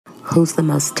Who's the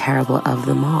most terrible of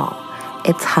them all?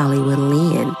 It's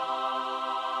HollywoodLian.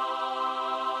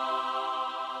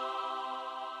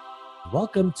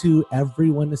 Welcome to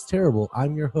Everyone is Terrible.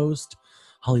 I'm your host,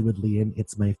 HollywoodLian.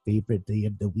 It's my favorite day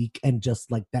of the week. And just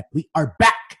like that, we are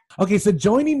back. Okay, so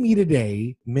joining me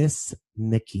today, Miss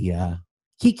Nakia,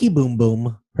 Kiki Boom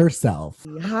Boom herself.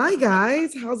 Hi,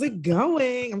 guys. How's it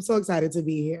going? I'm so excited to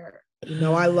be here. You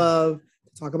know, I love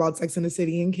to talk about Sex and the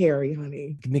City and Carrie,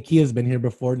 honey. Nakia's been here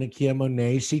before, Nakia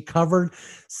Monet. She covered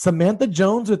Samantha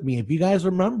Jones with me. If you guys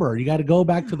remember, you got to go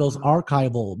back to those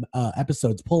archival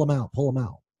episodes. Pull them out.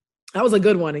 That was a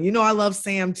good one. And you know, I love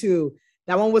Sam too.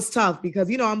 That one was tough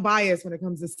because, you know, I'm biased when it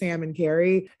comes to Sam and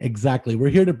Carrie. Exactly. We're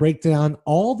here to break down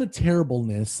all the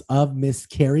terribleness of Miss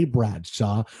Carrie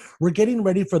Bradshaw. We're getting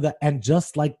ready for And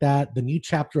Just Like That, the new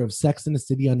chapter of Sex and the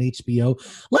City on HBO.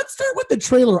 Let's start with the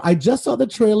trailer. I just saw the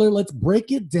trailer. Let's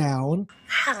break it down.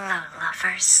 Hello,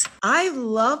 lovers. I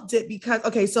loved it because,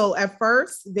 okay, so at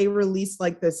first they released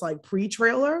like this like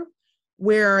pre-trailer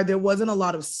where there wasn't a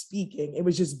lot of speaking. It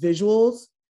was just visuals.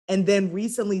 And then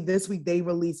recently this week, they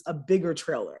released a bigger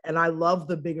trailer. And I love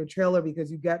the bigger trailer because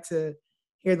you get to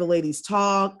hear the ladies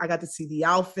talk. I got to see the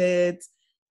outfits.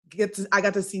 I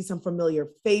got to see some familiar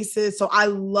faces. So I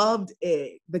loved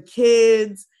it. The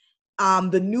kids,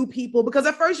 the new people. Because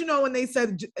at first, you know, when they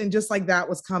said And Just Like That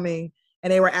was coming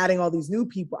and they were adding all these new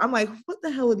people, I'm like, what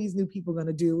the hell are these new people going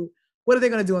to do? What are they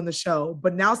going to do on the show?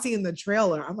 But now seeing the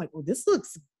trailer, I'm like, well, this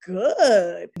looks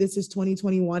good. This is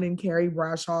 2021 and Carrie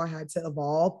Bradshaw had to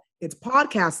evolve. It's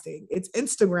podcasting. It's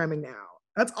Instagramming now.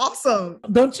 That's awesome.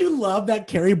 Don't you love that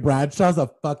Carrie Bradshaw's a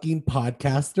fucking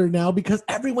podcaster now? Because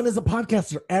everyone is a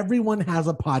podcaster. Everyone has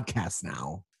a podcast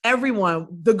now. Everyone.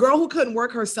 The girl who couldn't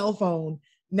work her cell phone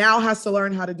now has to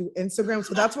learn how to do Instagram.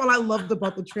 So that's what I loved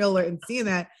about the trailer and seeing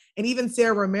that. And even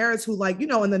Sarah Ramirez, who, like, you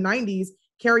know, in the 90s,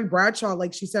 Carrie Bradshaw,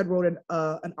 like she said, wrote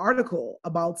an article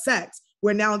about sex,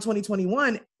 where now in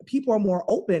 2021, people are more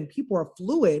open, people are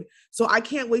fluid. So I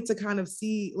can't wait to kind of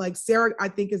see, like, Sarah, I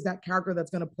think, is that character that's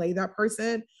going to play that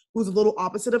person who's a little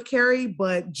opposite of Carrie,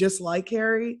 but just like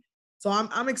Carrie. So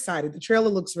I'm excited. The trailer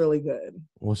looks really good.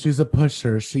 Well, she's a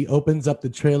pusher. She opens up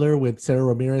the trailer with Sarah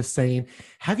Ramirez saying,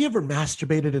 have you ever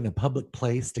masturbated in a public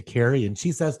place, to Carrie? And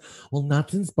she says, well,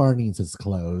 not since Barney's is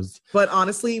closed. But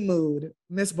honestly, mood.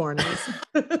 Miss Barney's.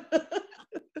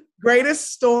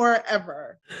 Greatest store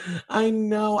ever. I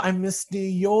know. I miss New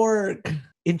York.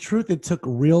 In truth, it took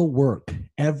real work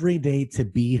every day to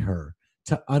be her,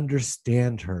 to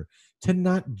understand her, to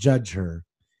not judge her,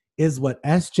 is what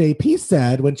SJP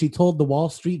said when she told the Wall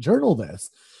Street Journal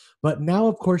this. But now,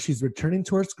 of course, she's returning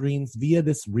to our screens via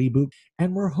this reboot,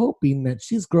 and we're hoping that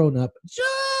she's grown up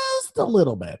just a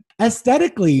little bit.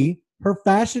 Aesthetically, her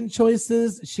fashion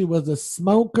choices, she was a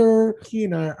smoker. He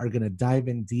and I are going to dive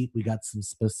in deep. We got some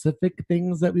specific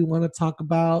things that we want to talk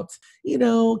about. You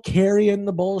know, carrying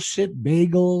the bullshit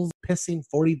bagels, pissing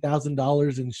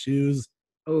 $40,000 in shoes.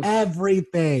 Oof.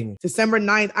 Everything. December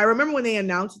 9th. I remember when they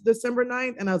announced December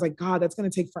 9th, and I was like, God, that's going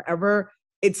to take forever.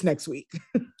 It's next week.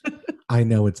 I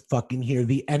know, it's fucking here.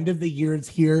 The end of the year is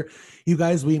here. You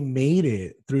guys, we made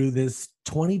it through this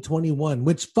 2021,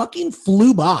 which fucking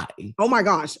flew by. Oh my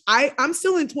gosh. I'm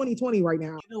still in 2020 right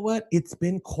now. You know what? It's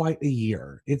been quite a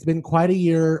year.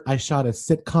 I shot a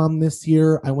sitcom this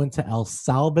year. I went to El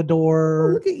Salvador.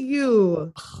 Oh, look at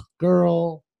you.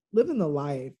 Girl. Living the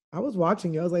life. I was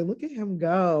watching you. I was like, look at him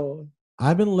go.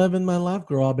 I've been living my life,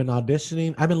 girl. I've been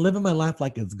auditioning. I've been living my life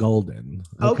like it's golden.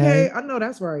 Okay, I know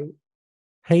that's right.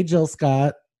 Hey, Jill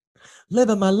Scott.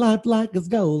 Living my life like it's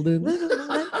golden. Living my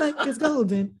life like it's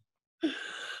golden.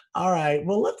 All right,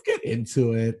 well, let's get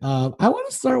into it. I want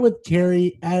to start with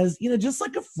Carrie as, you know, just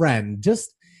like a friend,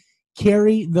 just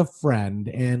Carrie the friend.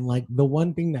 And like the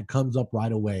one thing that comes up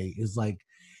right away is like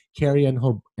Carrie and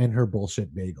her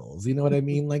bullshit bagels. You know what I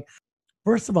mean? Like,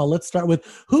 first of all, let's start with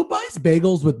who buys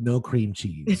bagels with no cream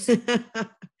cheese?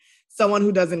 Someone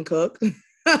who doesn't cook.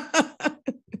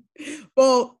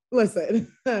 Well,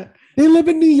 listen. They live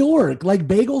in New York. Like,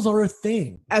 bagels are a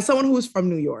thing. As someone who's from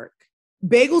New York,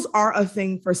 bagels are a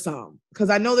thing for some. Because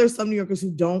I know there's some New Yorkers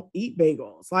who don't eat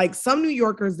bagels. Like, some New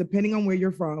Yorkers, depending on where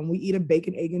you're from, we eat a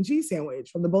bacon, egg, and cheese sandwich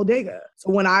from the bodega.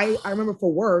 So when I remember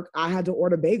for work, I had to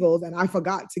order bagels and I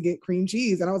forgot to get cream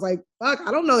cheese. And I was like, fuck,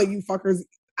 I don't know that you fuckers,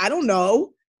 I don't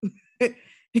know.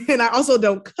 And I also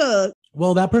don't cook.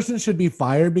 Well, that person should be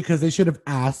fired because they should have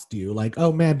asked you, like,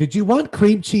 oh, man, did you want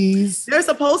cream cheese? They're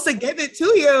supposed to give it to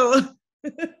you.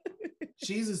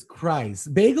 Jesus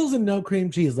Christ. Bagels and no cream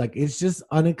cheese, like, it's just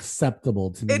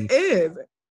unacceptable to me. It is.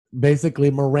 Basically,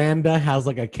 Miranda has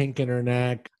like a kink in her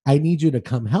neck. I need you to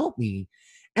come help me.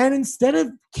 And instead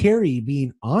of Carrie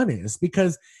being honest,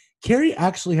 because Carrie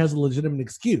actually has a legitimate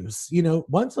excuse. You know,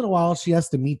 once in a while, she has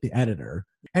to meet the editor.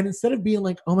 And instead of being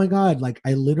like, oh my God, like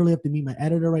I literally have to meet my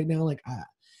editor right now, like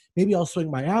maybe I'll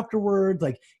swing by afterwards.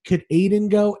 Like, could Aiden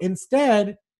go?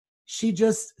 Instead, she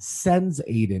just sends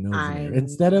Aiden over there.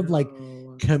 Instead of like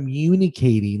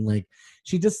communicating, like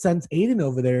she just sends Aiden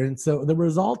over there. And so the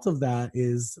result of that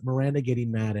is Miranda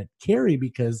getting mad at Carrie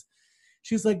because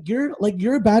she's like,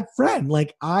 you're a bad friend.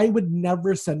 Like, I would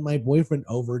never send my boyfriend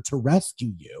over to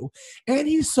rescue you. And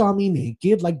he saw me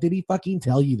naked. Like, did he fucking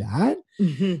tell you that?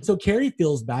 Mm-hmm. So Carrie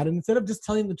feels bad. And instead of just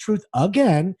telling the truth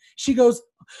again, she goes,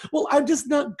 well, I'm just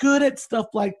not good at stuff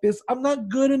like this. I'm not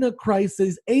good in a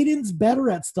crisis. Aiden's better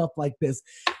at stuff like this.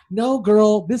 No,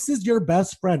 girl, this is your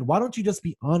best friend. Why don't you just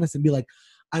be honest and be like,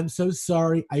 I'm so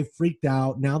sorry. I freaked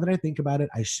out. Now that I think about it,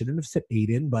 I shouldn't have sent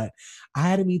Aiden, but I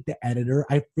had to meet the editor.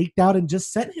 I freaked out and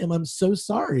just sent him. I'm so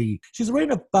sorry. She's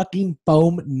wearing a fucking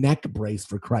foam neck brace,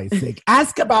 for Christ's sake.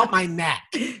 Ask about my neck.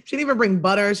 She didn't even bring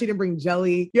butter. She didn't bring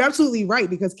jelly. You're absolutely right,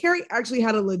 because Carrie actually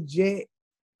had a legit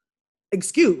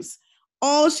excuse.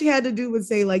 All she had to do was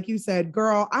say, like you said,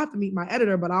 girl, I have to meet my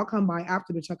editor, but I'll come by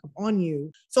after to check up on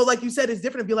you. So like you said, it's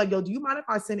different if you're like, yo, do you mind if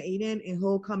I send Aiden and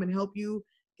he'll come and help you?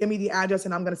 Give me the address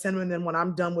and I'm going to send him. And then when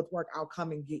I'm done with work, I'll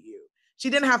come and get you. She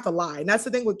didn't have to lie. And that's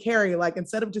the thing with Carrie. Like,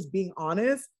 instead of just being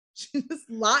honest, she's just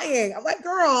lying. I'm like,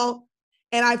 girl.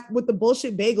 And with the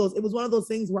bullshit bagels, it was one of those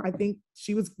things where I think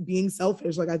she was being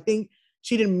selfish. Like, I think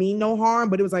she didn't mean no harm,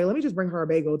 but it was like, let me just bring her a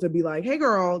bagel to be like, hey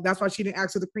girl, that's why she didn't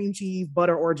ask for the cream cheese,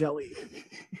 butter, or jelly.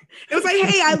 It was like,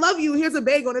 hey, I love you. Here's a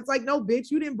bagel. And it's like, no, bitch,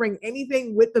 you didn't bring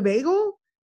anything with the bagel.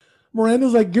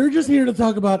 Miranda's like, you're just here to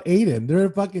talk about Aiden. They're a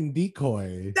fucking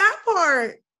decoy. That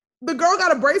part. The girl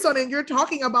got a brace on and you're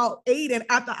talking about Aiden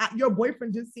after your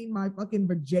boyfriend just seen my fucking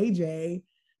JJ,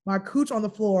 my cooch on the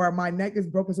floor, my neck is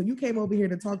broken. So you came over here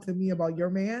to talk to me about your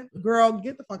man? Girl,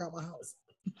 get the fuck out of my house.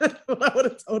 That's what I would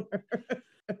have told her.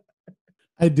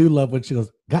 I do love when she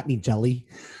goes, got any jelly?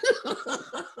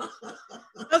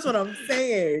 That's what I'm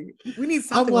saying. We need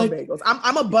something with bagels.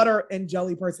 I'm a butter and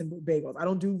jelly person with bagels. I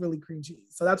don't do really cream cheese.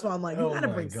 So that's why I'm like, you gotta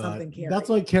bring something, Carrie. That's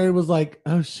why Carrie was like,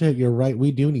 oh shit, you're right. We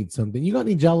do need something. You got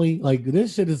any jelly? Like,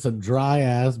 this shit is some dry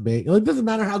ass bagel. It doesn't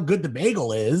matter how good the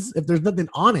bagel is if there's nothing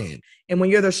on it. And when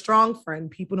you're the strong friend,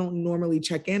 people don't normally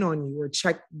check in on you or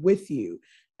check with you.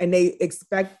 And they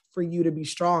expect for you to be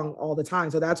strong all the time.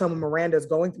 So that's why when Miranda's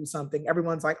going through something,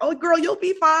 everyone's like, oh girl, you'll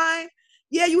be fine.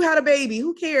 Yeah, you had a baby.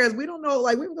 Who cares? We don't know.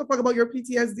 Like, we don't give a fuck about your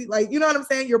PTSD. Like, you know what I'm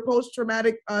saying? Your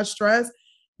post-traumatic stress.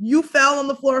 You fell on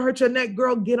the floor, hurt your neck.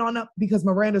 Girl, get on up, because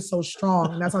Miranda's so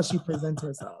strong. And that's how she presents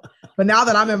herself. But now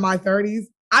that I'm in my 30s,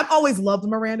 I've always loved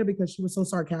Miranda because she was so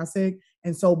sarcastic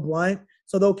and so blunt.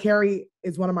 So though Carrie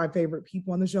is one of my favorite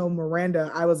people on the show,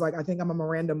 Miranda, I was like, I think I'm a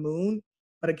Miranda Moon,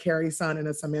 but a Carrie Sun and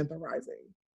a Samantha Rising.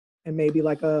 And maybe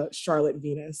like a Charlotte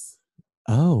Venus.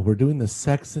 Oh, we're doing the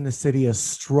Sex and the City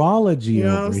astrology. You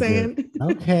know what I'm saying?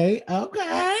 Okay. But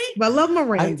I love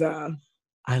Miranda.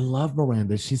 I love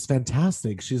Miranda. She's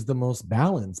fantastic. She's the most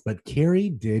balanced. But Carrie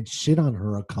did shit on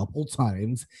her a couple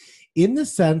times in the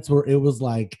sense where it was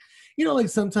like, you know, like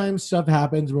sometimes stuff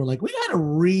happens and we're like, we got to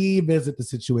revisit the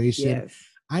situation. Yes.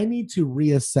 I need to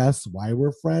reassess why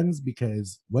we're friends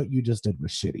because what you just did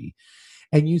was shitty.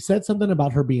 And you said something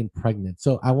about her being pregnant.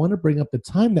 So I want to bring up the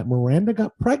time that Miranda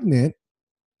got pregnant,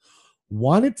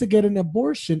 wanted to get an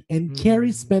abortion, and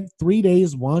Carrie spent 3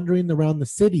 days wandering around the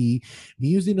city,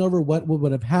 musing over what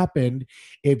would have happened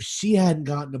if she hadn't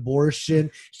gotten an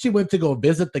abortion. She went to go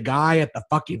visit the guy at the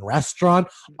fucking restaurant,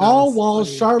 all while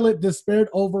Charlotte despaired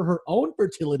over her own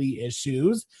fertility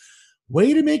issues.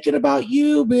 Way to make it about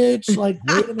you, bitch. Like,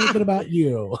 way to make it about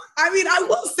you. I mean, I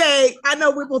will say, I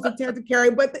know we're supposed to tear to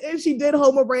Carrie, but she did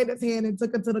hold Miranda's hand and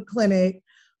took her to the clinic.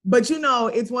 But, you know,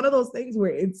 it's one of those things where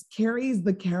it's Carrie's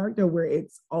the character where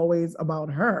it's always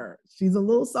about her. She's a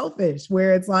little selfish,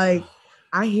 where it's like,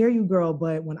 I hear you, girl,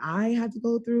 but when I had to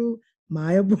go through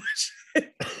my abortion,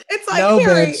 it's like, no,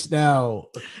 Carrie, bitch, no.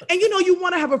 And, you know, you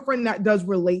want to have a friend that does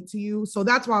relate to you. So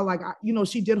that's why, like, you know,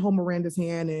 she did hold Miranda's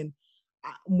hand, and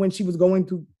when she was going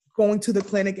to the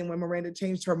clinic and when Miranda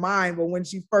changed her mind, but when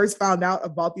she first found out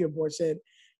about the abortion,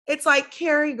 it's like,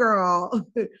 Carrie, girl.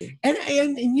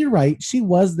 And you're right. She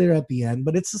was there at the end,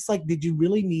 but it's just like, did you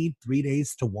really need 3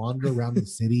 days to wander around the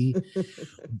city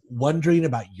wondering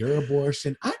about your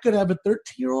abortion? I could have a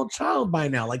 13-year-old child by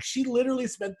now. Like, she literally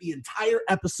spent the entire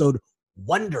episode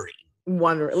wondering.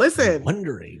 Listen.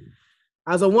 Wondering.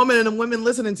 As a woman and a woman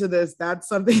listening to this, that's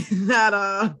something that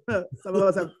some of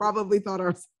us have probably thought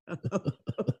ourselves.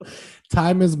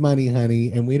 Time is money,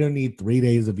 honey, and we don't need 3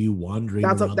 days of you wandering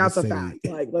around the city. That's a fact.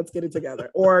 Like, let's get it together.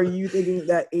 Or are you thinking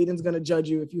that Aiden's going to judge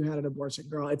you if you had an abortion?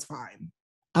 Girl, it's fine.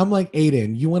 I'm like,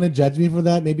 Aiden, you want to judge me for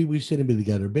that? Maybe we shouldn't be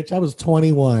together. Bitch, I was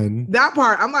 21. That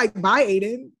part, I'm like, bye,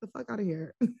 Aiden. The fuck out of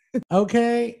here.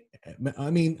 Okay. I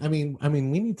mean, we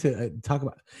need to talk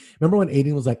about. Remember when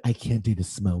Aiden was like, I can't date a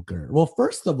smoker? Well,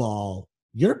 first of all,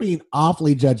 you're being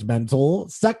awfully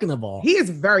judgmental. Second of all, he is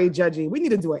very judgy. We need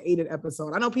to do an Aiden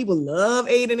episode. I know people love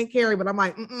Aiden and Carrie, but I'm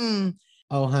like,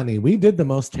 oh, honey, we did the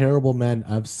most terrible men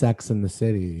of Sex in the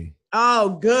City.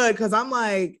 Oh, good. Because I'm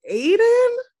like,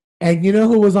 Aiden? And you know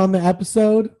who was on the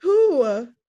episode? Who?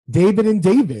 David and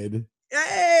David.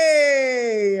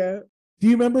 Hey. Do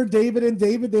you remember David and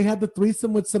David? They had the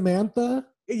threesome with Samantha.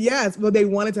 Yes, but they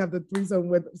wanted to have the threesome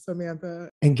with Samantha.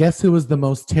 And guess who was the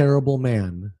most terrible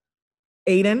man?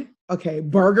 Aiden. Okay,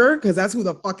 Burger, because that's who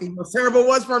the fucking most terrible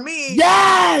was for me.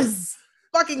 Yes.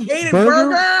 Fucking hated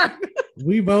Burger.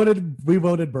 We voted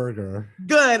Burger.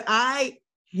 Good. I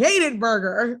hated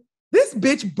Burger. This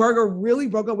bitch Burger really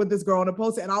broke up with this girl on a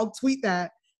post, and I'll tweet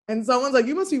that. And someone's like,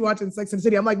 you must be watching Sex and the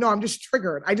City. I'm like, no, I'm just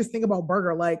triggered. I just think about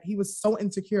Burger. Like, he was so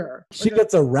insecure. She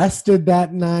gets arrested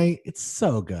that night. It's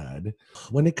so good.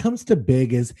 When it comes to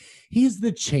Big, he's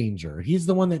the changer. He's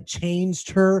the one that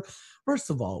changed her. First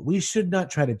of all, we should not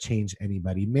try to change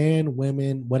anybody. Man,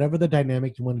 women, whatever the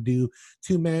dynamic you want to do,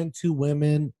 2 men, 2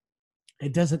 women,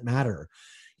 it doesn't matter.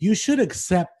 You should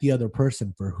accept the other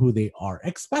person for who they are,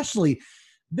 especially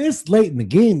this late in the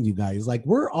game, you guys. Like,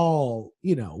 we're all,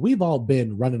 we've all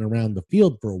been running around the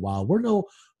field for a while. We're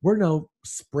no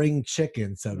spring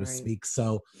chicken, so to speak.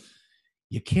 So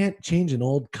you can't change an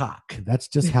old cock. That's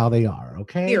just how they are.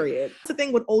 Okay. Period. It's the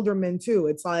thing with older men too.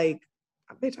 It's like,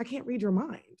 bitch, I can't read your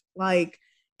mind. Like,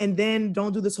 and then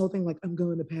don't do this whole thing like, I'm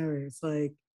going to Paris.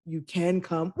 Like, you can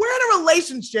come. We're in a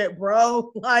relationship,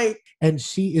 bro. Like, and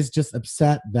she is just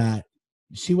upset that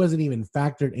she wasn't even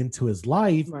factored into his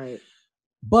life. Right.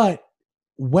 But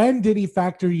when did he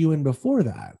factor you in before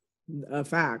that?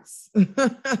 Facts.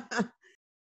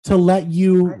 To let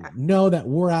you know that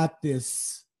we're at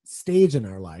this stage in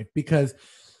our life. Because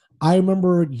I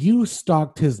remember you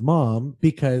stalked his mom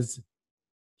because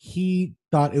he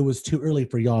thought it was too early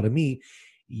for y'all to meet.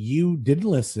 You didn't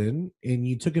listen and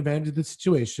you took advantage of the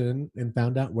situation and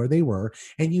found out where they were,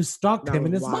 and you stalked him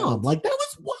and his mom. Like, that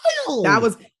was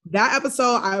wild. That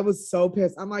episode. I was so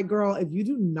pissed. I'm like, girl, if you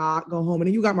do not go home, and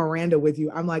then you got Miranda with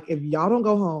you, I'm like, if y'all don't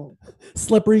go home,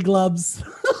 slippery gloves.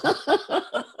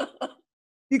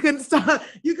 You couldn't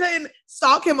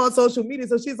stalk him on social media.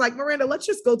 So she's like, Miranda, let's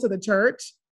just go to the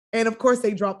church. And of course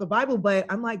they dropped the Bible, but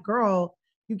I'm like, girl,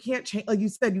 you can't change. Like you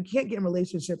said, you can't get in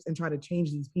relationships and try to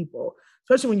change these people,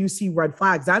 especially when you see red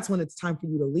flags. That's when it's time for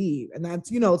you to leave. And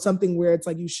that's, something where it's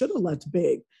like, you should have left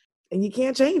Big and you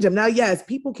can't change them. Now, yes,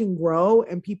 people can grow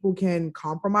and people can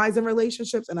compromise in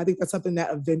relationships. And I think that's something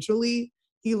that eventually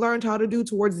he learned how to do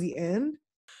towards the end.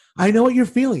 I know what you're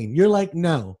feeling. You're like,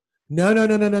 no.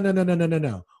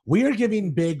 We are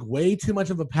giving Big way too much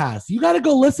of a pass. You got to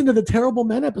go listen to the Terrible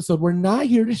Men episode. We're not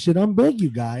here to shit on Big, you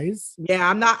guys. Yeah,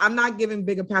 I'm not giving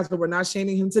Big a pass, but we're not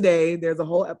shaming him today. There's a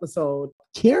whole episode.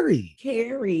 Carrie.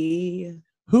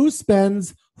 Who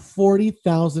spends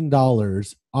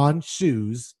 $40,000 on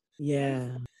shoes? Yeah.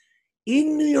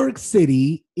 In New York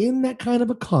City, in that kind of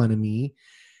economy.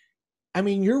 I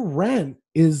mean, your rent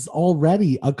is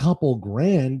already a couple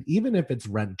grand, even if it's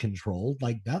rent controlled.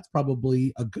 Like, that's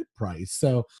probably a good price.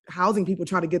 So housing people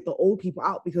try to get the old people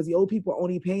out because the old people are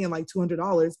only paying like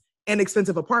 $200 and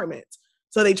expensive apartments.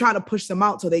 So they try to push them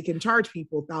out so they can charge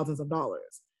people thousands of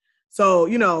dollars.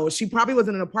 So, she probably was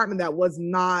in an apartment that was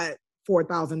not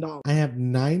 $4,000. I have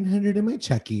 $900 in my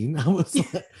checking. I was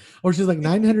like, or she's like,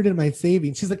 $900 in my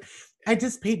savings. She's like, I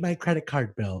just paid my credit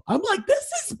card bill. I'm like, this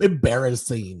is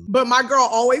embarrassing. But my girl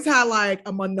always had like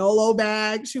a Manolo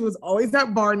bag. She was always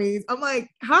at Barney's. I'm like,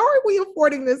 how are we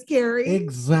affording this, Carrie?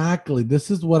 Exactly. This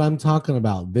is what I'm talking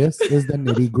about. This is the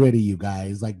nitty gritty, you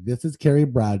guys. Like, this is Carrie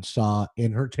Bradshaw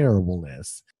in her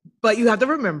terribleness. But you have to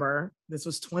remember, this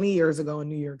was 20 years ago in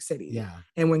New York City. Yeah.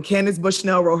 And when Candace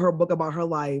Bushnell wrote her book about her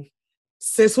life,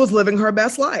 sis was living her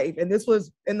best life. And this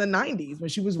was in the 90s when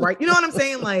she was right. You know what I'm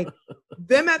saying? Like,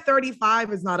 them at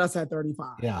 35 is not us at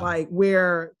 35. Yeah. Like,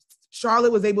 where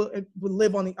Charlotte was able to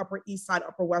live on the Upper East Side,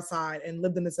 Upper West Side, and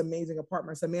lived in this amazing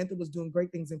apartment. Samantha was doing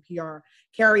great things in PR.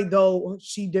 Carrie, though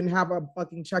she didn't have a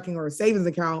fucking checking or a savings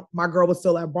account, my girl was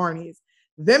still at Barney's.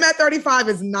 Them at 35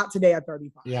 is not today at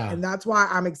 35. Yeah. And that's why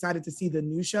I'm excited to see the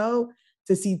new show,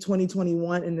 to see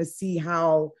 2021, and to see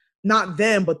how not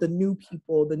them, but the new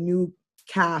people, the new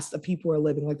cast of people are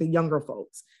living, like the younger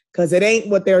folks, because it ain't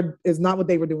is not what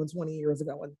they were doing 20 years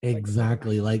ago.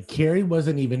 Exactly. Like, Carrie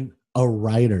wasn't even a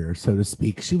writer, so to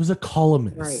speak. She was a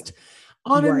columnist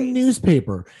on a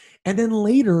newspaper. And then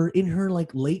later in her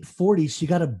like late 40s, she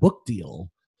got a book deal.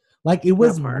 Like it That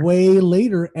was part. way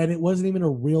later, and it wasn't even a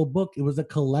real book. It was a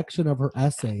collection of her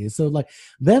essays. So like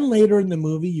then later in the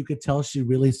movie, you could tell she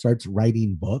really starts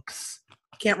writing books.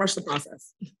 Can't rush the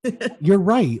process. You're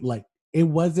right. Like it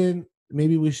wasn't,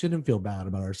 maybe we shouldn't feel bad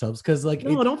about ourselves because like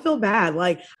No, don't feel bad.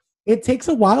 Like, it takes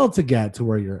a while to get to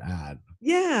where you're at.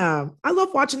 yeah, I love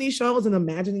watching these shows and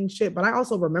imagining shit, but I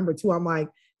also remember too, I'm like,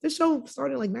 this show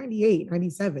started like 98,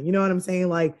 97. You know what I'm saying?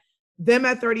 Like them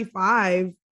at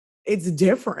 35, it's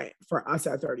different for us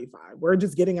at 35. We're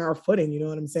just getting our footing, you know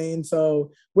what I'm saying?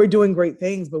 So we're doing great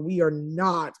things, but we are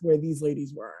not where these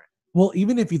ladies were. Well,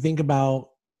 even if you think about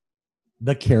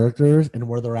the characters and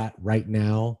where they're at right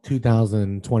now,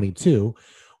 2022,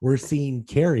 we're seeing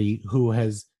Carrie, who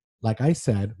has, like I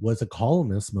said, was a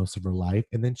columnist most of her life.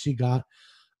 And then she got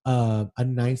a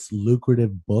nice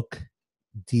lucrative book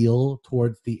deal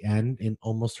towards the end in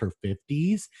almost her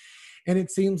 50s. And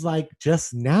it seems like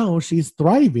just now she's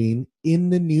thriving in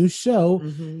the new show,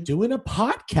 doing a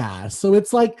podcast. So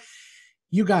it's like,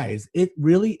 you guys, it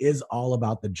really is all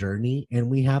about the journey, and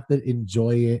we have to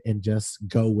enjoy it and just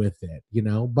go with it, you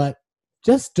know? But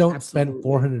just don't spend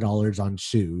 $400 on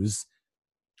shoes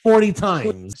 40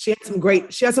 times. She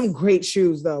has some great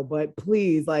shoes though, but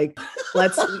please, like,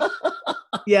 let's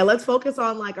focus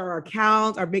on like our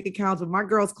accounts, our big accounts. With my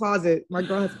girl's closet, my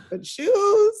girl has good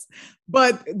shoes,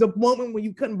 but the moment when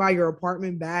you couldn't buy your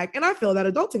apartment back, and I feel that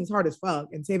adulting's hard as fuck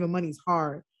and saving money's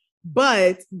hard.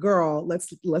 But girl,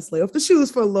 let's lay off the shoes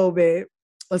for a little bit.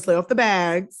 Let's lay off the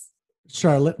bags.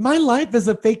 Charlotte, my life is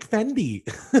a fake Fendi.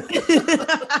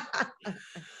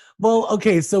 Well,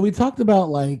 okay, so we talked about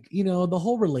like, you know, the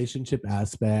whole relationship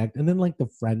aspect and then like the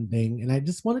friend thing. And I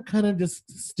just want to kind of just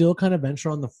still kind of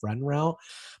venture on the friend route.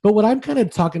 But what I'm kind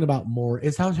of talking about more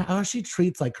is how she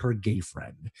treats like her gay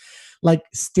friend. Like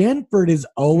Stanford is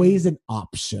always an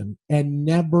option and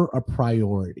never a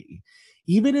priority.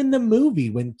 Even in the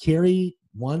movie when Carrie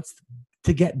wants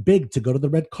to get big to go to the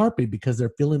red carpet because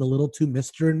they're feeling a little too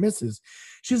Mr. and Mrs.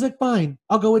 She's like, fine,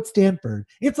 I'll go with Stanford.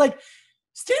 It's like,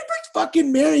 Stanford's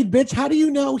fucking married, bitch. How do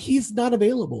you know he's not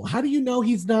available? How do you know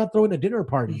he's not throwing a dinner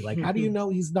party? Like, how do you know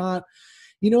he's not,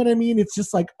 you know what I mean? It's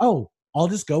just like, oh, I'll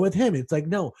just go with him. It's like,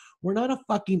 no, we're not a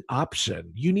fucking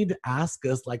option. You need to ask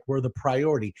us like we're the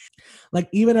priority. Like,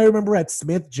 even I remember at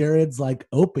Smith Jared's like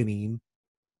opening,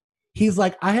 he's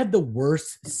like, I had the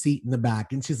worst seat in the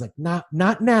back. And she's like, not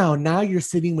now. Now you're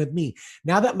sitting with me.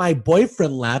 Now that my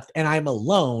boyfriend left and I'm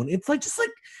alone, it's like, just like,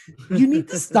 you need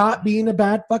to stop being a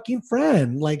bad fucking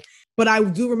friend. Like, but I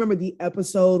do remember the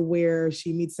episode where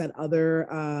she meets that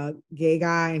other gay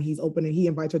guy and he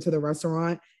invites her to the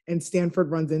restaurant and Stanford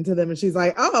runs into them and she's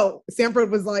like, oh,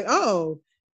 Stanford was like, oh,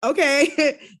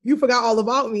 okay, you forgot all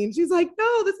about me. And she's like,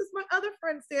 no, this is my other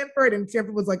friend, Stanford. And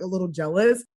Stanford was like a little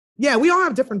jealous. Yeah, we all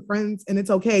have different friends and it's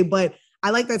okay. But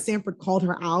I like that Stanford called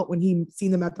her out when he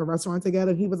seen them at the restaurant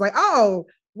together. He was like, oh,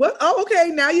 what? Oh, okay.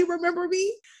 Now you remember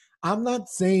me? I'm not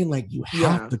saying like you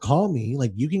have to call me.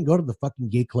 Like you can go to the fucking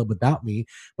gay club without me.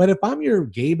 But if I'm your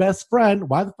gay best friend,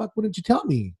 why the fuck wouldn't you tell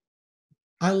me?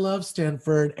 I love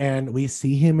Stanford and we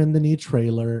see him in the new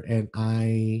trailer and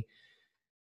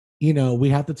we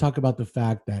have to talk about the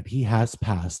fact that he has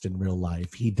passed in real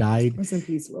life. He died in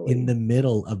peace, Willie. In the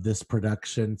middle of this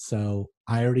production. So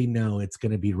I already know it's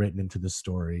going to be written into the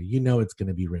story. You know it's going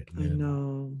to be written in. I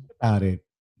know. About it.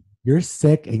 You're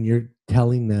sick and you're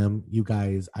telling them, you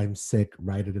guys, I'm sick,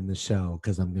 write it in the show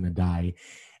because I'm going to die.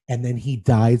 And then he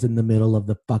dies in the middle of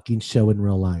the fucking show in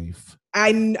real life.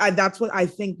 I that's what I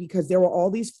think because there were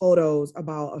all these photos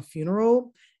about a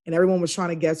funeral and everyone was trying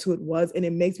to guess who it was. And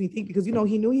it makes me think because, he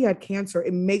knew he had cancer.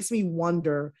 It makes me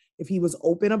wonder if he was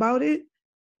open about it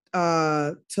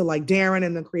to like Darren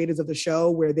and the creators of the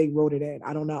show where they wrote it in.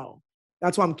 I don't know.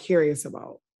 That's what I'm curious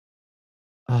about.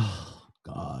 Oh,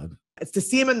 God. It's to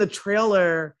see him in the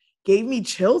trailer gave me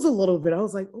chills a little bit. I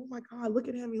was like, oh my God, look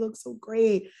at him. He looks so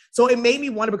great. So it made me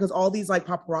wonder because all these like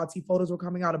paparazzi photos were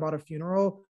coming out about a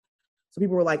funeral. So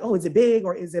people were like, oh, is it big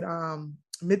or is it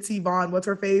Mitzi Vaughn, what's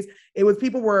her face? It was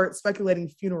people were speculating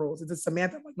funerals. Is it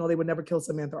Samantha? I'm like, no, they would never kill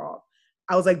Samantha off.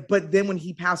 I was like, but then when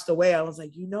he passed away, I was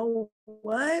like, you know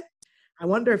what? I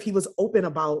wonder if he was open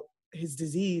about his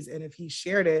disease and if he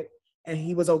shared it and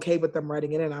he was okay with them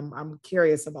writing it in. I'm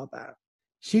curious about that.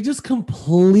 She just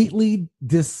completely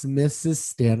dismisses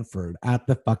Stanford at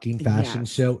the fucking fashion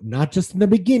show, not just in the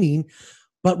beginning,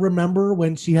 but remember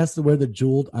when she has to wear the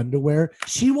jeweled underwear?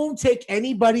 She won't take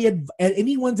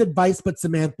anyone's advice but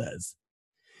Samantha's.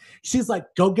 She's like,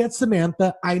 go get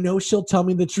Samantha. I know she'll tell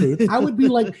me the truth. I would be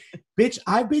like, bitch,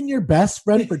 I've been your best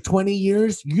friend for 20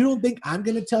 years. You don't think I'm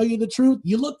going to tell you the truth?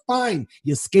 You look fine,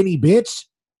 you skinny bitch.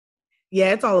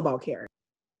 Yeah, it's all about Carrie.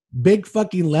 Big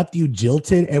fucking left you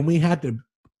jilted, and we had to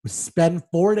spend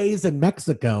 4 days in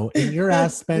Mexico, and your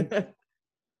ass spent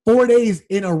 4 days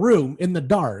in a room in the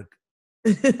dark.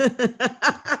 Tell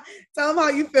them how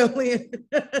you feeling.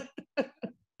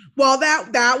 Well,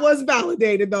 that was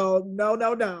validated though. No.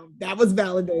 That was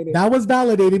validated. That was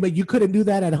validated, but you couldn't do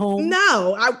that at home.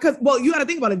 No, because you got to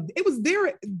think about it. It was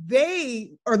there.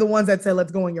 They are the ones that said,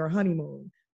 "Let's go on your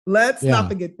honeymoon." Let's not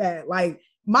forget that. Like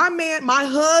my man, my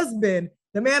husband,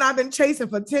 the man I've been chasing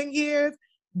for 10 years,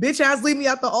 bitch ass leave me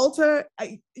at the altar.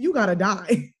 You gotta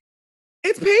die.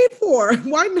 It's paid for.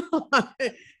 Why not?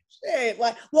 Shit.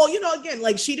 Like, well, again,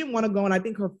 like she didn't want to go, and I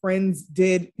think her friends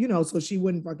did, so she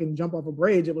wouldn't fucking jump off a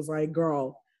bridge. It was like,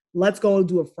 girl, let's go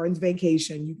do a friend's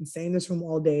vacation. You can stay in this room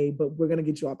all day, but we're gonna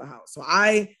get you out the house. So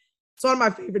it's one of my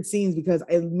favorite scenes because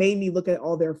it made me look at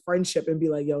all their friendship and be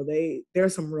like, yo, they're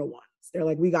some real ones. They're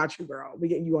like, we got you, girl. We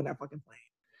getting you on that fucking plane.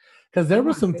 Because there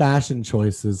were some fashion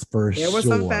choices for sure. There were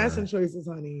some fashion choices,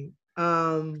 honey.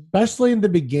 Especially in the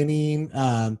beginning.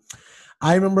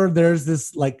 I remember there's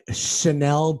this like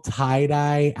Chanel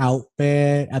tie-dye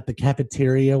outfit at the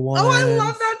cafeteria once. Oh, I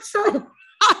love that show.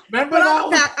 Remember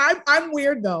that? I'm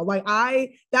weird though. Like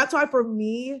that's why for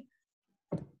me,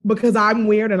 because I'm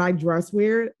weird and I dress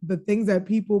weird, the things that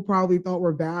people probably thought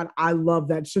were bad, I love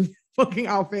that Chanel fucking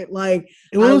outfit. Like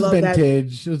it was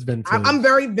vintage. It was vintage. I'm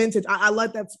very vintage. I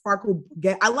let that sparkle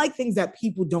I like things that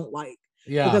people don't like.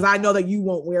 Yeah. Because I know that you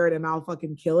won't wear it and I'll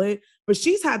fucking kill it. But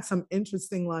she's had some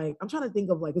interesting, like, I'm trying to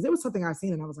think of like, because there was something I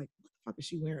seen and I was like, what the fuck is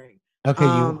she wearing? Okay,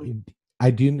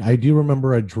 I do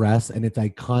remember a dress and it's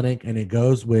iconic and it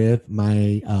goes with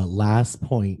my last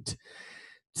point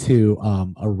to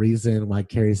a reason why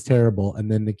Carrie's terrible,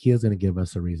 and then Nakia's gonna give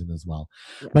us a reason as well.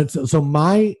 Yeah. But so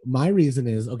my reason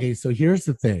is, okay, so here's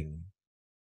the thing.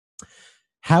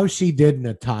 How she did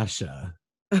Natasha.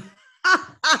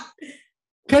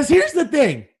 Because here's the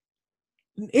thing.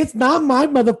 It's not my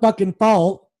motherfucking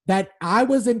fault that I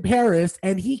was in Paris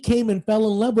and he came and fell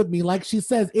in love with me. Like she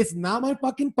says, it's not my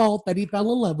fucking fault that he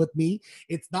fell in love with me.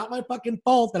 It's not my fucking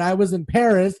fault that I was in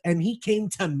Paris and he came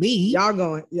to me. Y'all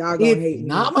going hate me. It's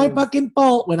not my fucking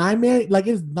fault when I married. Like,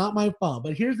 it's not my fault.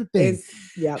 But here's the thing.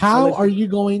 How are you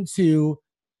going to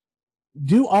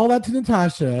do all that to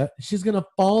Natasha? She's going to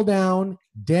fall down,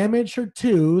 damage her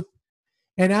tooth.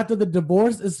 And after the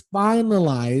divorce is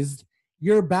finalized,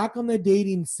 you're back on the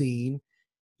dating scene.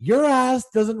 Your ass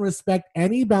doesn't respect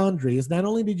any boundaries. Not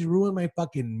only did you ruin my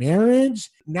fucking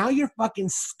marriage, now you're fucking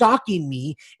stalking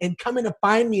me and coming to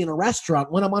find me in a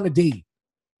restaurant when I'm on a date.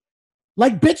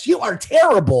 Like, bitch, you are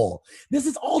terrible. This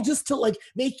is all just to like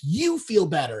make you feel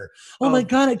better. Oh my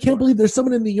God, I can't believe there's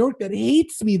someone in New York that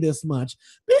hates me this much.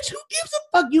 Bitch, who gives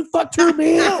a fuck? You fucked her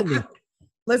man.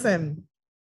 Listen,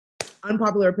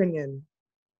 unpopular opinion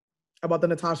about the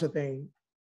Natasha thing.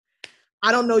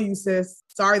 I don't know you, sis.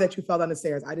 Sorry that you fell down the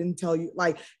stairs. I didn't tell you.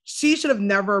 Like, she should have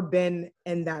never been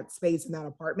in that space, in that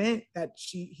apartment that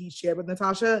he shared with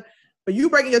Natasha. But you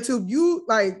breaking your tooth,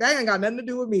 that ain't got nothing to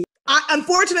do with me.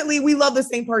 Unfortunately, we love the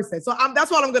same person. So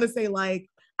that's what I'm going to say. Like,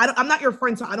 I'm not your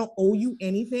friend, so I don't owe you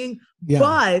anything.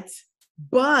 Yeah.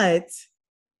 But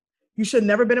you should have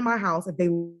never been in my house if they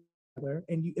were.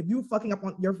 And if you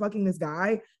you're fucking this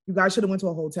guy, you guys should have went to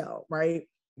a hotel, right?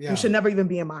 Yeah. You should never even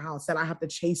be in my house that I have to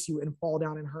chase you and fall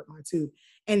down and hurt my tooth.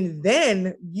 And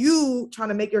then you trying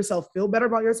to make yourself feel better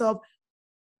about yourself,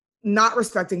 not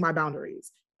respecting my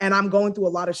boundaries. And I'm going through a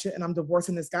lot of shit and I'm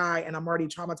divorcing this guy and I'm already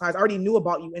traumatized. I already knew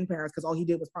about you in Paris because all he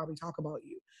did was probably talk about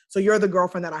you. So you're the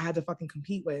girlfriend that I had to fucking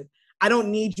compete with. I don't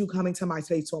need you coming to my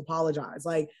space to apologize.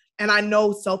 Like, and I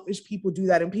know selfish people do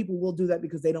that and people will do that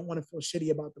because they don't want to feel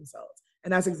shitty about themselves.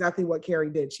 And that's exactly what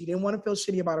Carrie did. She didn't want to feel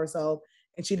shitty about herself.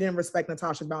 And she didn't respect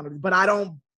Natasha's boundaries. But I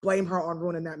don't blame her on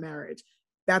ruining that marriage.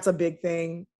 That's a big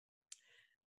thing.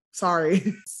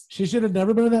 Sorry. She should have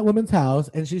never been in that woman's house,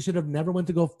 and she should have never went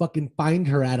to go fucking find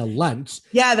her at a lunch.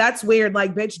 Yeah, that's weird.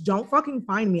 Like, bitch, don't fucking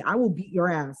find me. I will beat your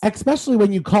ass. Especially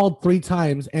when you called 3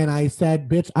 times, and I said,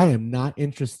 bitch, I am not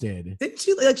interested. Didn't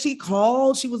she? Like, she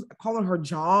called. She was calling her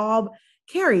job.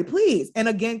 Carrie, please. And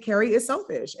again, Carrie is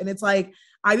selfish. And it's like,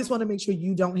 I just want to make sure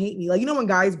you don't hate me. Like, when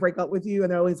guys break up with you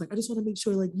and they're always like, I just want to make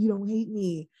sure like you don't hate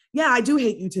me. Yeah, I do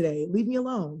hate you today. Leave me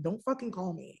alone. Don't fucking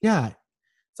call me. Yeah.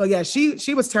 So yeah,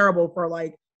 she was terrible for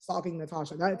like stalking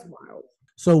Natasha. That's wild.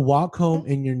 So walk home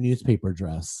in your newspaper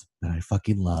dress that I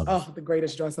fucking love. Oh, the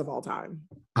greatest dress of all time.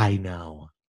 I know.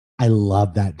 I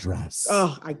love that dress.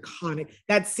 Oh, iconic.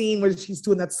 That scene where she's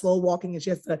doing that slow walking and she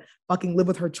has to fucking live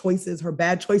with her choices, her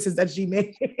bad choices that she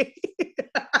made.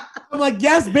 I'm like,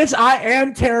 yes, bitch, I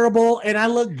am terrible and I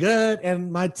look good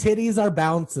and my titties are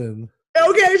bouncing.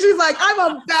 Okay, she's like, I'm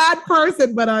a bad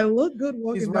person, but I look good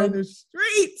walking down the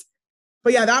street.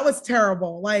 But yeah, that was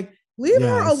terrible. Like, leave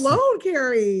her alone,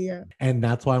 Carrie. And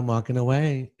that's why I'm walking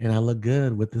away and I look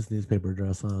good with this newspaper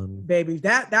dress on. Baby,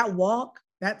 that walk,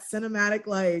 that cinematic,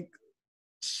 like,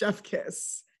 chef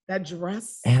kiss, that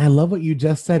dress. And I love what you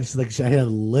just said. She's like, she had to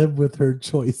live with her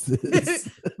choices.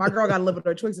 My girl got to live with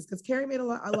her choices because Carrie made a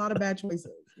lot of bad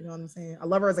choices. You know what I'm saying? I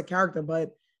love her as a character, but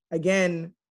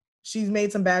again, she's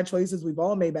made some bad choices. We've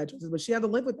all made bad choices, but she had to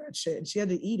live with that shit and she had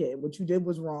to eat it. What you did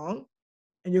was wrong.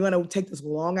 And you're going to take this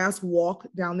long ass walk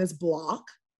down this block.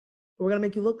 We're going to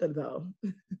make you look good though.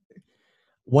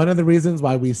 One of the reasons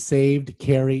why we saved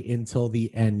Carrie until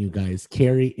the end, you guys.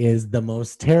 Carrie is the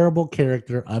most terrible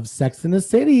character of Sex and the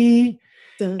City.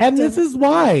 And this is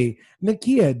why.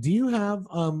 Nakia, do you have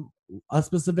a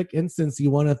specific instance you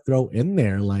want to throw in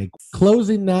there? Like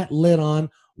closing that lid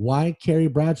on why Carrie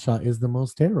Bradshaw is the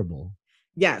most terrible.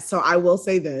 Yeah, so I will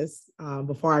say this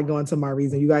before I go into my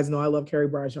reason. You guys know I love Carrie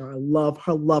Bradshaw. I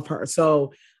love her.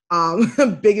 So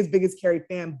biggest Carrie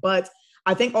fan. But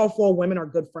I think all four women are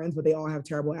good friends, but they all have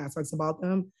terrible aspects about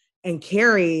them. And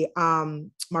Carrie,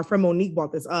 my friend Monique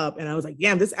brought this up and I was like,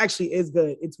 damn, this actually is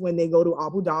good. It's when they go to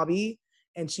Abu Dhabi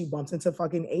and she bumps into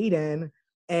fucking Aiden.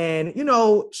 And, you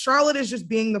know, Charlotte is just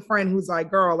being the friend who's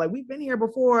like, girl, like we've been here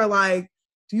before. Like,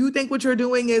 do you think what you're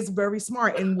doing is very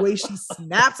smart? And the way she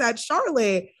snaps at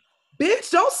Charlotte, bitch,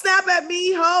 don't snap at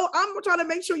me, ho. I'm trying to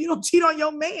make sure you don't cheat on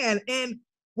your man. And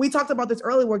we talked about this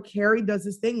earlier where Carrie does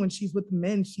this thing when she's with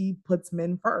men, she puts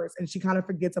men first and she kind of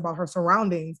forgets about her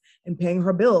surroundings and paying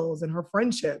her bills and her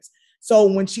friendships.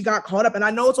 So when she got caught up, and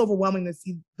I know it's overwhelming to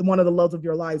see one of the loves of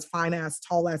your lives, fine ass,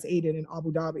 tall ass Aiden in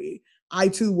Abu Dhabi. I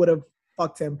too would have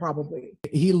fucked him probably.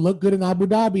 He looked good in Abu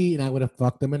Dhabi and I would have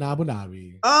fucked him in Abu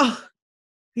Dhabi. Oh,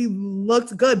 he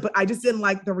looked good, but I just didn't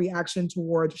like the reaction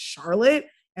towards Charlotte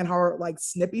and how like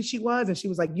snippy she was. And she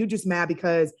was like, you just mad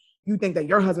because you think that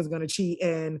your husband's going to cheat.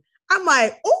 And I'm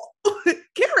like, oh,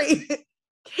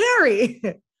 Carrie,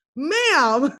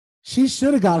 ma'am. She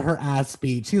should have got her ass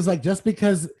beat. She was like, just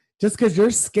because you're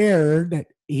scared that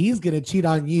he's going to cheat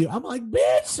on you. I'm like,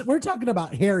 bitch, we're talking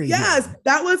about Harry. Yes, here.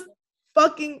 that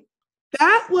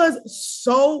was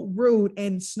so rude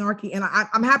and snarky. And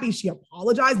I'm happy she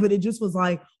apologized, but it just was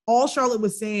like all Charlotte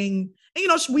was saying. And, you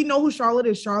know, we know who Charlotte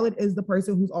is. Charlotte is the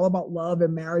person who's all about love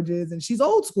and marriages, and she's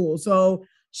old school. So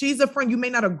she's a friend. You may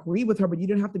not agree with her, but you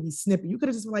didn't have to be snippy. You could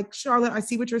have just been like, Charlotte, I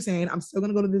see what you're saying. I'm still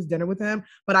going to go to this dinner with him,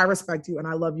 but I respect you and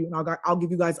I love you. And I'll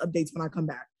give you guys updates when I come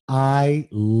back. I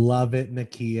love it,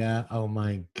 Nakia. Oh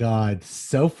my God.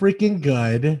 So freaking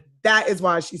good. That is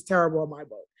why she's terrible in my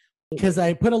book. Because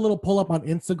I put a little poll up on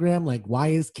Instagram, like, why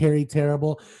is Carrie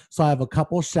terrible? So I have a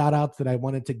couple shout outs that I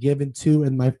wanted to give into.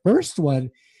 And my first one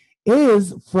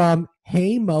is from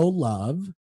Hey Mo Love.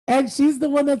 And she's the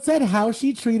one that said how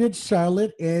she treated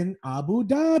Charlotte in Abu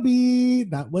Dhabi.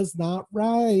 That was not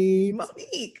right.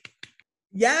 Monique.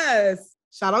 Yes.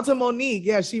 Shout out to Monique.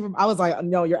 Yeah, I was like,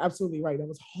 no, you're absolutely right. That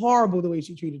was horrible the way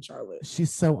she treated Charlotte.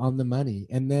 She's so on the money.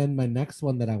 And then my next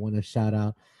one that I want to shout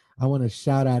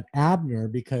out Abner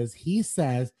because he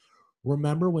says,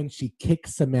 remember when she kicked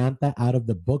Samantha out of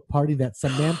the book party that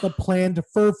Samantha planned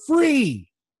for free?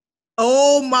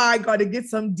 Oh my God, to get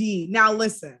some D. Now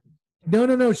listen.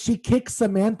 No. She kicked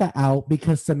Samantha out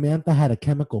because Samantha had a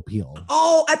chemical peel.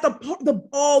 Oh, at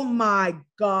oh my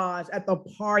gosh, at the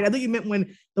party. I think you meant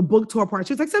when the book tour party.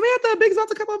 She was like, Samantha, Big's about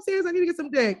to come upstairs. I need to get some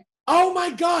dick. Oh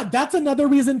my God, that's another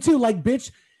reason too. Like,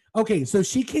 bitch. Okay, so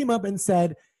she came up and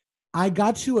said, I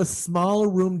got you a smaller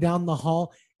room down the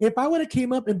hall. If I would have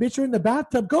came up and bitch her in the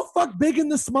bathtub, go fuck Big in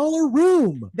the smaller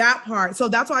room. That part. So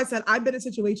that's why I said I've been in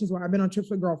situations where I've been on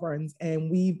trips with girlfriends and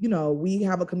we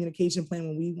have a communication plan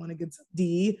when we want to get some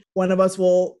D. One of us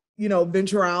will,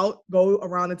 venture out, go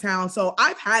around the town. So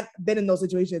I've been in those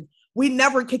situations. We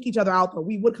never kick each other out though.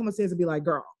 We would come upstairs and be like,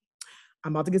 girl,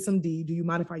 I'm about to get some D. Do you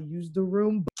mind if I use the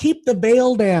room? Keep the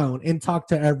veil down and talk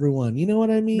to everyone. You know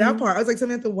what I mean? That part. I was like,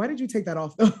 Samantha, why did you take that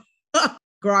off though?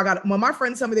 Girl, when my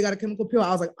friends tell me they got a chemical peel,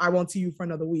 I was like, I won't see you for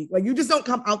another week. Like, you just don't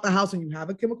come out the house when you have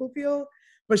a chemical peel.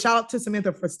 But shout out to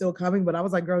Samantha for still coming. But I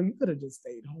was like, girl, you could have just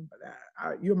stayed home for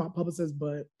that. You're my publicist,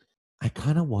 but I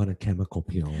kind of want a chemical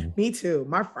peel. Me too.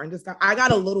 My friend I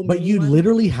got a little but you one.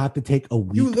 Literally have to take a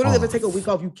week You literally off. Have to take a week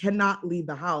off. You cannot leave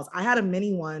the house. I had a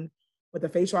mini one with a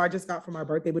facial I just got for my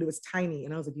birthday, but it was tiny.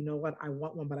 And I was like, you know what? I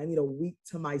want one, but I need a week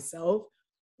to myself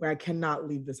where I cannot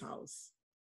leave this house.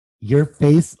 Your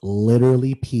face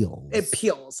literally peels. It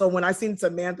peels. So when I seen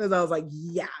Samantha's, I was like,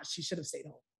 yeah, she should have stayed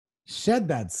home. Shed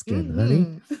that skin,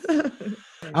 honey.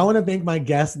 I want to thank my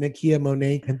guest, Nakia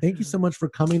Monet, and thank you so much for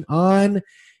coming on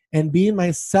and being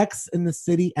my Sex in the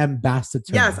City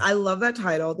ambassador. Yes, I love that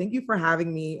title. Thank you for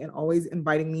having me and always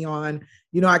inviting me on.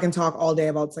 You know, I can talk all day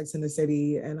about Sex in the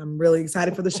City, and I'm really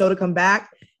excited for the show to come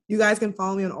back. You guys can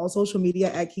follow me on all social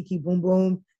media at Kiki Boom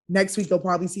Boom. Next week, you'll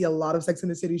probably see a lot of Sex in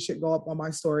the City shit go up on my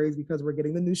stories because we're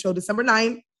getting the new show December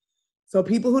 9th. So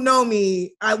people who know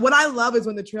me, what I love is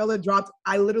when the trailer dropped,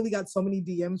 I literally got so many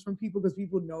DMs from people because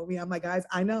people know me. I'm like, guys,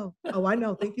 I know. Oh, I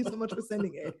know. Thank you so much for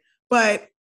sending it. But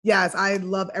yes, I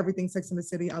love everything Sex in the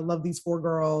City. I love these 4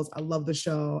 girls. I love the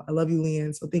show. I love you,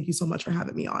 Lian. So thank you so much for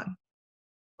having me on.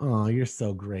 Oh, you're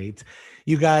so great.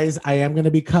 You guys, I am going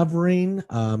to be covering,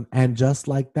 and just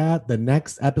like that, the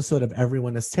next episode of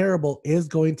Everyone is Terrible is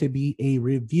going to be a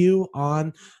review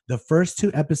on the first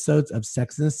 2 episodes of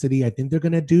Sex and the City. I think they're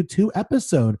going to do 2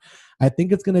 episodes. I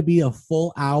think it's going to be a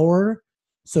full hour.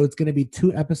 So it's going to be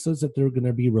 2 episodes that they're going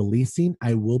to be releasing.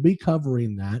 I will be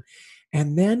covering that.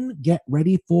 And then get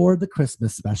ready for the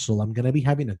Christmas special. I'm going to be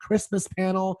having a Christmas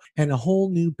panel and a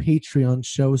whole new Patreon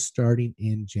show starting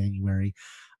in January.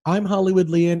 I'm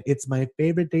HollywoodLian. It's my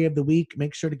favorite day of the week.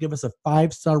 Make sure to give us a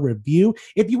 5-star review.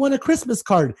 If you want a Christmas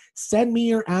card, send me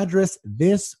your address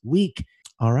this week.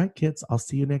 All right, kids, I'll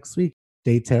see you next week.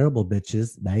 Stay terrible,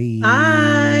 bitches. Bye.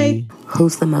 Bye.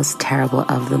 Who's the most terrible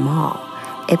of them all?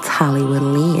 It's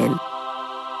HollywoodLian.